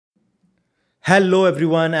Hello,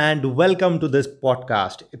 everyone, and welcome to this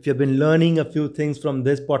podcast. If you've been learning a few things from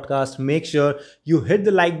this podcast, make sure you hit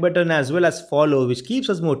the like button as well as follow, which keeps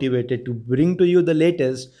us motivated to bring to you the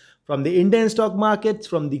latest from the Indian stock markets,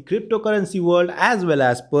 from the cryptocurrency world, as well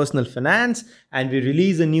as personal finance. And we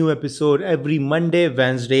release a new episode every Monday,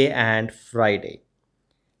 Wednesday, and Friday.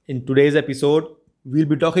 In today's episode, we'll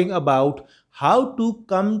be talking about how to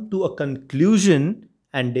come to a conclusion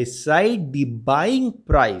and decide the buying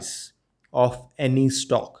price of any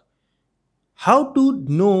stock. How to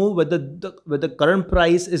know whether current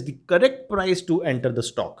price is the correct price to enter the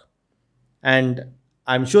stock. And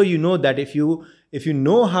I'm sure you know that if you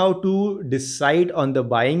know how to decide on the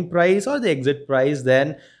buying price or the exit price,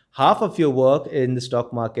 then half of your work in the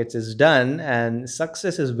stock markets is done and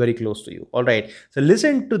success is very close to you. All right, so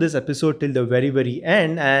listen to this episode till the very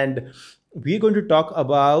end, and we're going to talk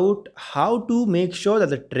about how to make sure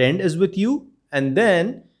that the trend is with you, and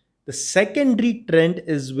then the secondary trend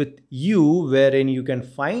is with you, wherein you can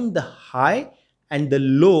find the high and the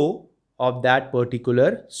low of that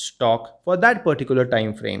particular stock for that particular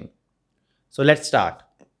time frame. So let's start.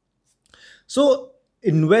 So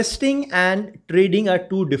investing and trading are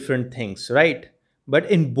two different things, right? But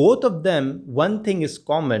in both of them, one thing is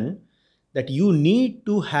common, that you need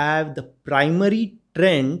to have the primary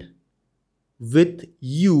trend with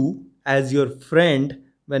you as your friend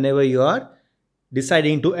whenever you are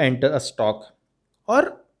deciding to enter a stock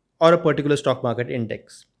or or a particular stock market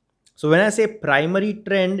index. So when I say primary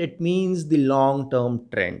trend, it means the long term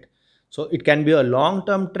trend. So it can be a long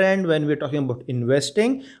term trend when we're talking about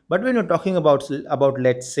investing, but when you're talking about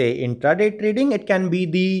let's say intraday trading, it can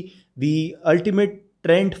be the ultimate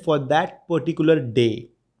trend for that particular day.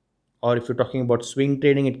 Or if you're talking about swing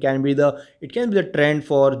trading, it can be the trend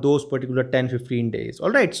for those particular 10-15 days. All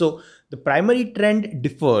right, so the primary trend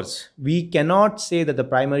differs. We cannot say that the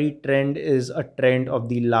primary trend is a trend of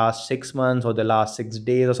the last 6 months or the last 6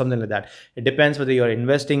 days or something like that. It depends whether you're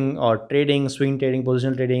investing or trading, swing trading,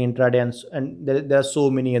 positional trading, intraday, and there are so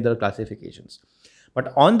many other classifications.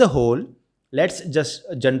 But on the whole, let's just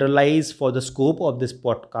generalize for the scope of this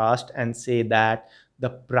podcast and say that the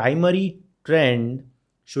primary trend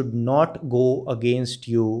should not go against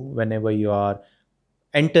you whenever you are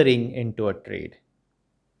entering into a trade.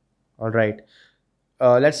 All right.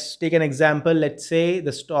 Let's take an example. Let's say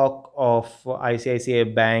the stock of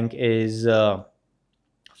ICICI Bank is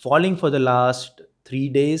falling for the last 3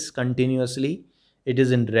 days continuously. It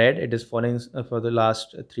is in red. It is falling for the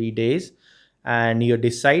last 3 days, and you're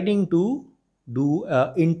deciding to do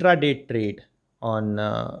a intraday trade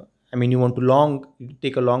on. You want to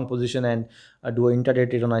take a long position and do an intraday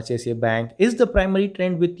trade on ICICI Bank. Is the primary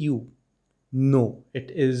trend with you? No, it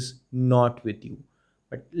is not with you.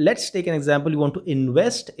 But let's take an example. You want to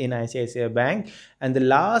invest in ICICI Bank, and the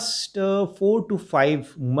last 4 to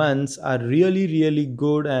 5 months are really, really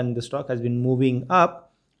good, and the stock has been moving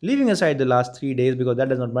up. Leaving aside the last 3 days, because that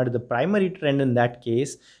does not matter, the primary trend in that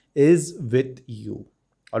case is with you.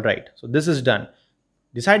 All right, so this is done.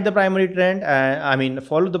 Decide the primary trend.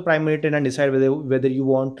 Follow the primary trend and decide whether you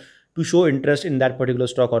want to show interest in that particular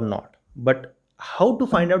stock or not. But how to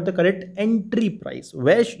find out the correct entry price,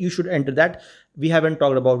 where you should enter, that we haven't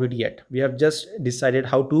talked about it yet. We have just decided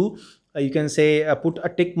how to you can say put a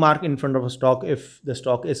tick mark in front of a stock if the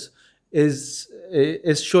stock is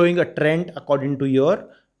showing a trend according to your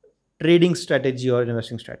trading strategy or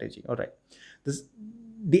investing strategy. All right,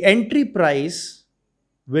 the entry price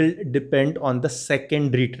will depend on the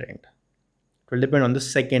secondary trend. It will depend on the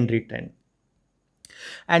secondary trend.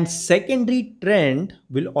 And secondary trend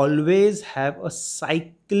will always have a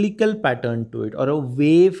cyclical pattern to it, or a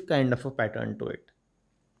wave kind of a pattern to it.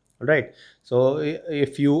 All right. So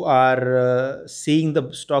if you are seeing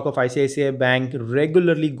the stock of ICICI Bank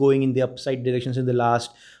regularly going in the upside directions in the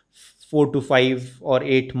last 4 to 5 or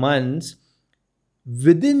 8 months,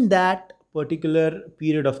 within that particular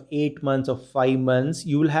period of 8 months or 5 months,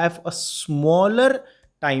 you will have a smaller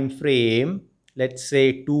time frame. Let's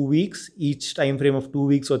say 2 weeks, each time frame of 2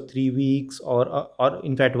 weeks or 3 weeks, or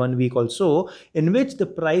in fact 1 week also, in which the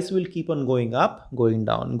price will keep on going up, going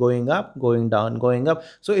down, going up, going down, going up.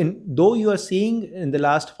 So in though you are seeing in the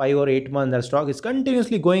last 5 or 8 months that stock is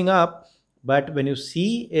continuously going up, but when you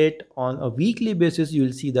see it on a weekly basis, you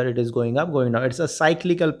will see that it is going up, going down. It's a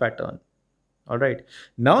cyclical pattern. All right,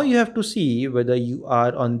 now you have to see whether you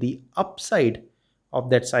are on the upside of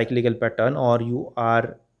that cyclical pattern, or you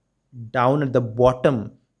are down at the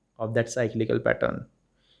bottom of that cyclical pattern.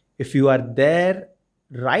 If you are there,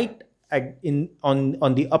 right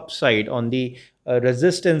on the upside, on the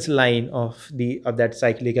resistance line of that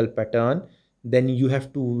cyclical pattern, then you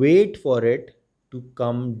have to wait for it to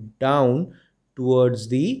come down towards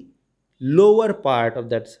the lower part of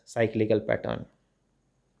that cyclical pattern.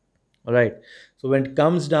 All right. So when it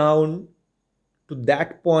comes down to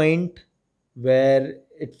that point where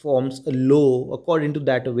it forms a low according to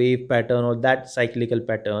that wave pattern or that cyclical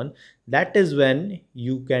pattern, that is when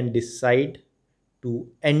you can decide to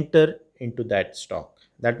enter into that stock.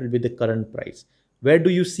 That will be the current price. Where do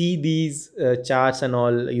you see these charts and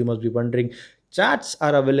all? You must be wondering. Charts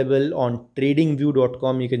are available on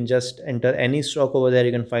tradingview.com. You can just enter any stock over there.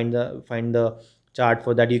 You can find the chart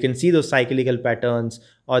for that. You can see those cyclical patterns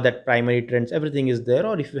or that primary trends. Everything is there.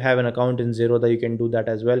 Or if you have an account in Zerodha, you can do that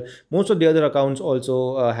as well. Most of the other accounts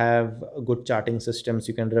also have good charting systems.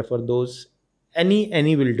 You can refer those.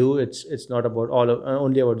 Any will do. It's not about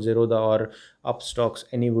only about Zerodha or Upstocks.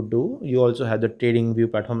 Any would do. You also have the trading view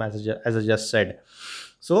platform, as I just said.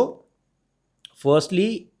 So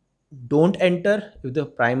firstly, don't enter if the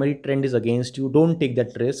primary trend is against you. Don't take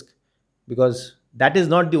that risk, because that is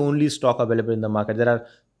not the only stock available in the market. There are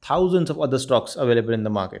thousands of other stocks available in the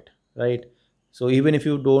market, right? So even if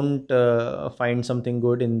you don't find something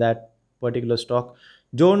good in that particular stock,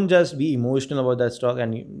 don't just be emotional about that stock.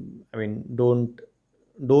 And I mean,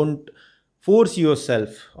 don't force yourself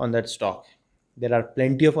on that stock. There are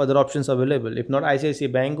plenty of other options available. If not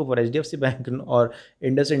ICICI Bank, go for HDFC Bank or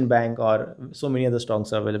IndusInd Bank, or so many other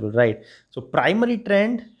stocks are available, right? So primary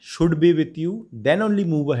trend should be with you. Then only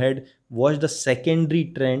move ahead. Watch the secondary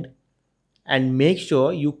trend and make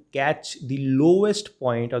sure you catch the lowest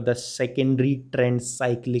point of the secondary trend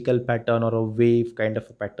cyclical pattern or a wave kind of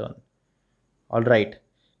a pattern. All right.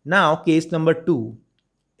 Now, case number two.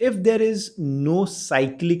 If there is no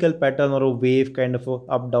cyclical pattern or a wave kind of a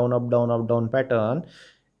up down pattern,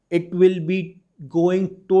 it will be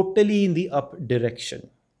going totally in the up direction.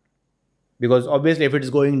 Because obviously, if it is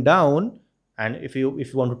going down, and if you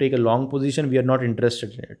want to take a long position, we are not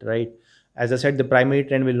interested in it, right? As I said, the primary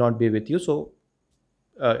trend will not be with you, so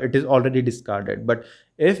it is already discarded. But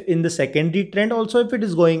if in the secondary trend also, if it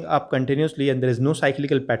is going up continuously and there is no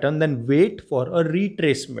cyclical pattern, then wait for a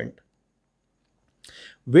retracement.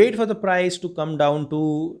 Wait for the price to come down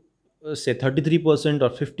to say 33% or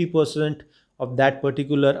 50% of that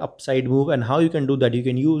particular upside move. And how you can do that? You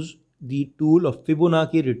can use the tool of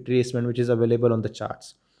Fibonacci retracement, which is available on the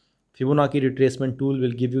charts. Fibonacci retracement tool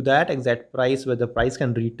will give you that exact price where the price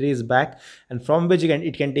can retrace back, and from which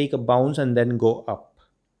it can take a bounce and then go up.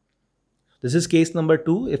 This is case number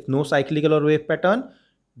two. If no cyclical or wave pattern,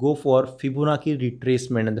 go for Fibonacci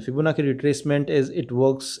retracement. And the Fibonacci retracement it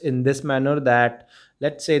works in this manner that,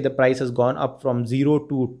 let's say the price has gone up from 0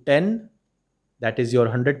 to 10, that is your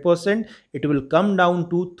 100%. It will come down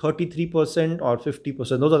to 33% or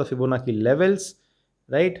 50%. Those are the Fibonacci levels,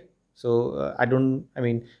 right? So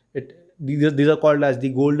these are called as the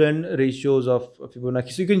golden ratios of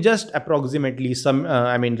Fibonacci. So you can just approximately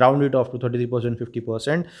round it off to 33%,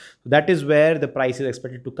 50%. So that is where the price is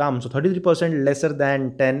expected to come. So 33% lesser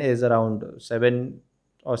than 10 is around 7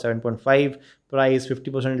 or 7.5 price.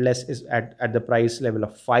 50% less is at the price level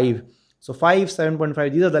of 5. So 5,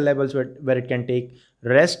 7.5, these are the levels where it can take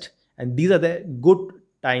rest, and these are the good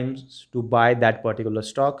times to buy that particular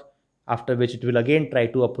stock, after which it will again try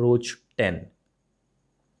to approach 10.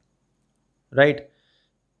 Right?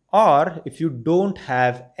 Or if you don't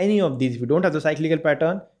have any of these, if you don't have the cyclical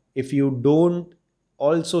pattern, if you don't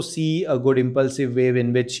also see a good impulsive wave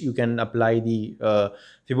in which you can apply the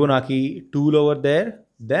Fibonacci tool over there,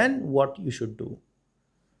 then what you should do?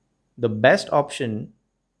 The best option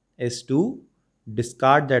is to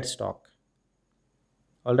discard that stock.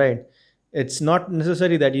 All right. It's not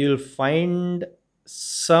necessary that you'll find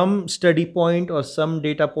some study point or some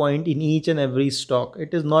data point in each and every stock.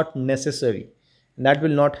 It is not necessary. And that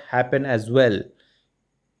will not happen as well.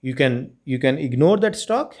 You can ignore that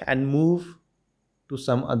stock and move to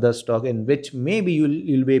some other stock in which maybe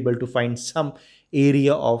you'll be able to find some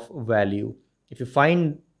area of value. If you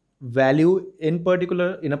find value in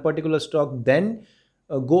a particular stock, then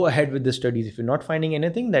go ahead with the studies. If you're not finding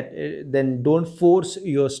anything, then don't force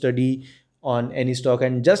your study on any stock.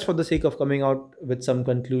 And just for the sake of coming out with some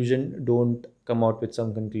conclusion, don't come out with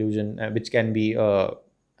some conclusion which can be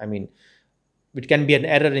which can be an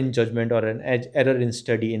error in judgment or an error in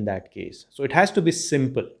study in that case. So it has to be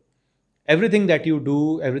simple. Everything that you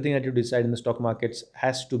do, everything that you decide in the stock markets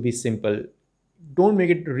has to be simple. Don't make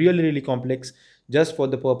it really, really complex just for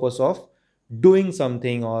the purpose of doing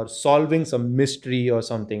something or solving some mystery or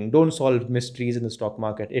something. Don't solve mysteries in the stock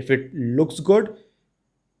market. If it looks good,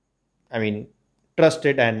 trust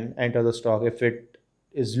it and enter the stock. If it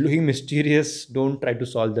is looking mysterious, don't try to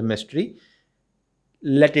solve the mystery.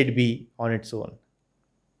 Let it be on its own.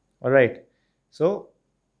 All right. So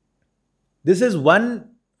This is one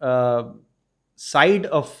side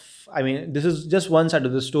of, I mean, this is just one side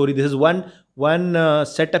of the story. This is one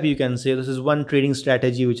setup, you can say. This is one trading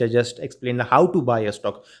strategy which I just explained, how to buy a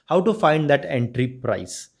stock, how to find that entry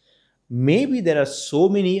price. Maybe there are so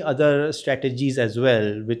many other strategies as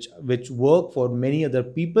well which work for many other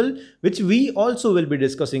people, which we also will be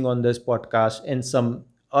discussing on this podcast in some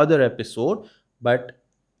other episode. But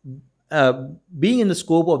uh, being in the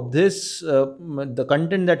scope of this, the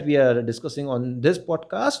content that we are discussing on this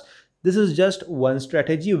podcast, this is just one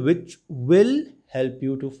strategy which will help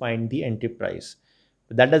you to find the entry price.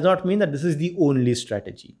 But that does not mean that this is the only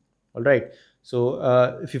strategy. All right. So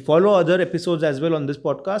if you follow other episodes as well on this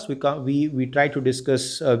podcast, we try to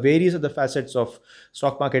discuss various other facets of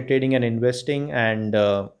stock market trading and investing, and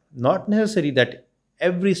not necessary that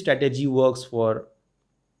every strategy works for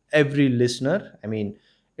every listener. I mean,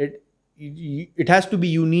 it it has to be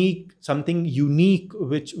unique, something unique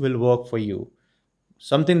which will work for you.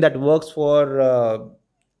 Something that works for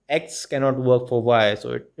X cannot work for Y.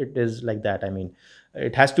 So it is like that. I mean,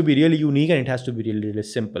 it has to be really unique and it has to be really, really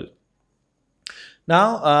simple.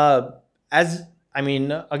 Now, as I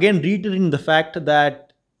mean, again, reiterating the fact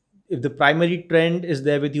that if the primary trend is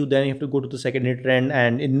there with you, then you have to go to the secondary trend.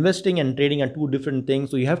 And investing and trading are two different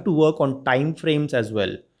things. So you have to work on time frames as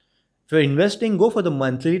well. If you're investing, go for the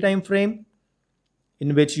monthly time frame,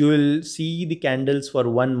 in which you will see the candles for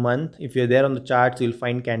 1 month. If you're there on the charts, you'll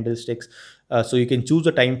find candlesticks. So you can choose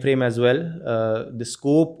a time frame as well. The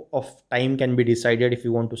scope of time can be decided if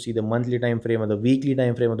you want to see the monthly time frame or the weekly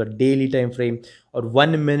time frame or the daily time frame or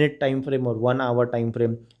 1 minute time frame or 1 hour time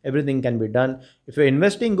frame. Everything can be done. If you're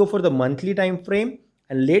investing, go for the monthly time frame,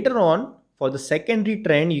 and later on for the secondary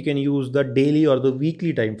trend, you can use the daily or the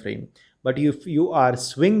weekly time frame. But if you are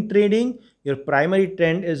swing trading, your primary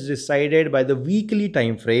trend is decided by the weekly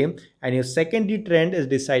time frame, and your secondary trend is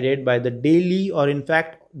decided by the daily, or in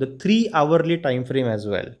fact the 3 hourly time frame as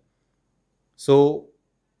well. So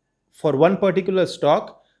for one particular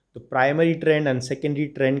stock, the primary trend and secondary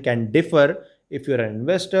trend can differ. If you're an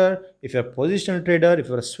investor, if you're a positional trader, if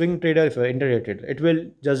you're a swing trader, if you're an intraday trader, it will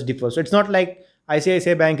just differ. So it's not like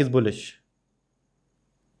ICICI Bank is bullish,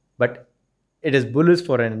 but it is bullish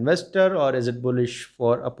for an investor, or is it bullish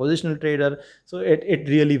for a positional trader? So it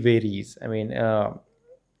really varies. I mean,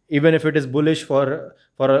 even if it is bullish for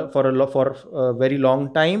a very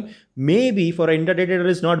long time, maybe for an intraday trader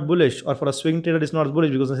is not bullish, or for a swing trader is not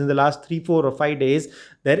bullish, because in the last 3, 4, or 5 days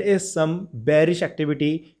there is some bearish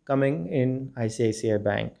activity coming in ICICI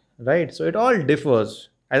Bank, right? So it all differs.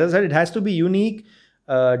 As I said, it has to be unique.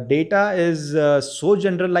 Data is so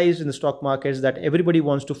generalized in the stock markets that everybody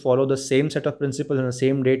wants to follow the same set of principles and the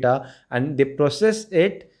same data, and they process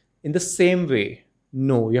it in the same way.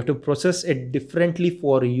 No, you have to process it differently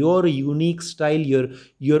for your unique style,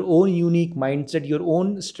 your own unique mindset, your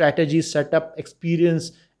own strategy, setup,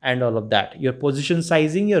 experience, and all of that. Your position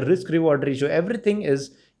sizing, your risk reward ratio, everything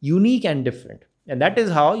is unique and different, and that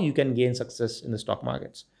is how you can gain success in the stock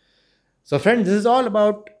markets. So friends, this is all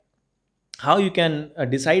about how you can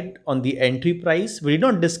decide on the entry price. We did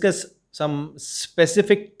not discuss some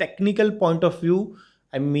specific technical point of view.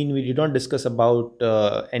 I mean, we did not discuss about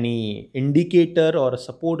any indicator or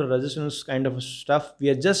support or resistance kind of stuff. We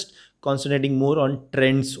are just concentrating more on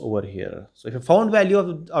trends over here. So if you found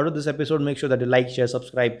value out of this episode, make sure that you like, share,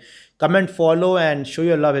 subscribe, comment, follow, and show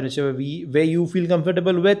your love in whichever way you feel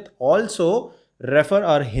comfortable with. Also, refer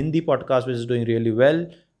our Hindi podcast, which is doing really well.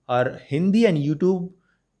 Our Hindi and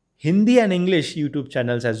English YouTube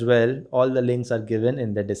channels as well. All the links are given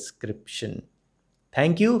in the description.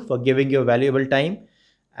 Thank you for giving your valuable time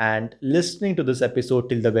and listening to this episode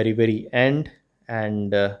till the very, very end.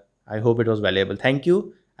 And I hope it was valuable. Thank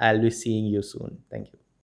you. I'll be seeing you soon. Thank you.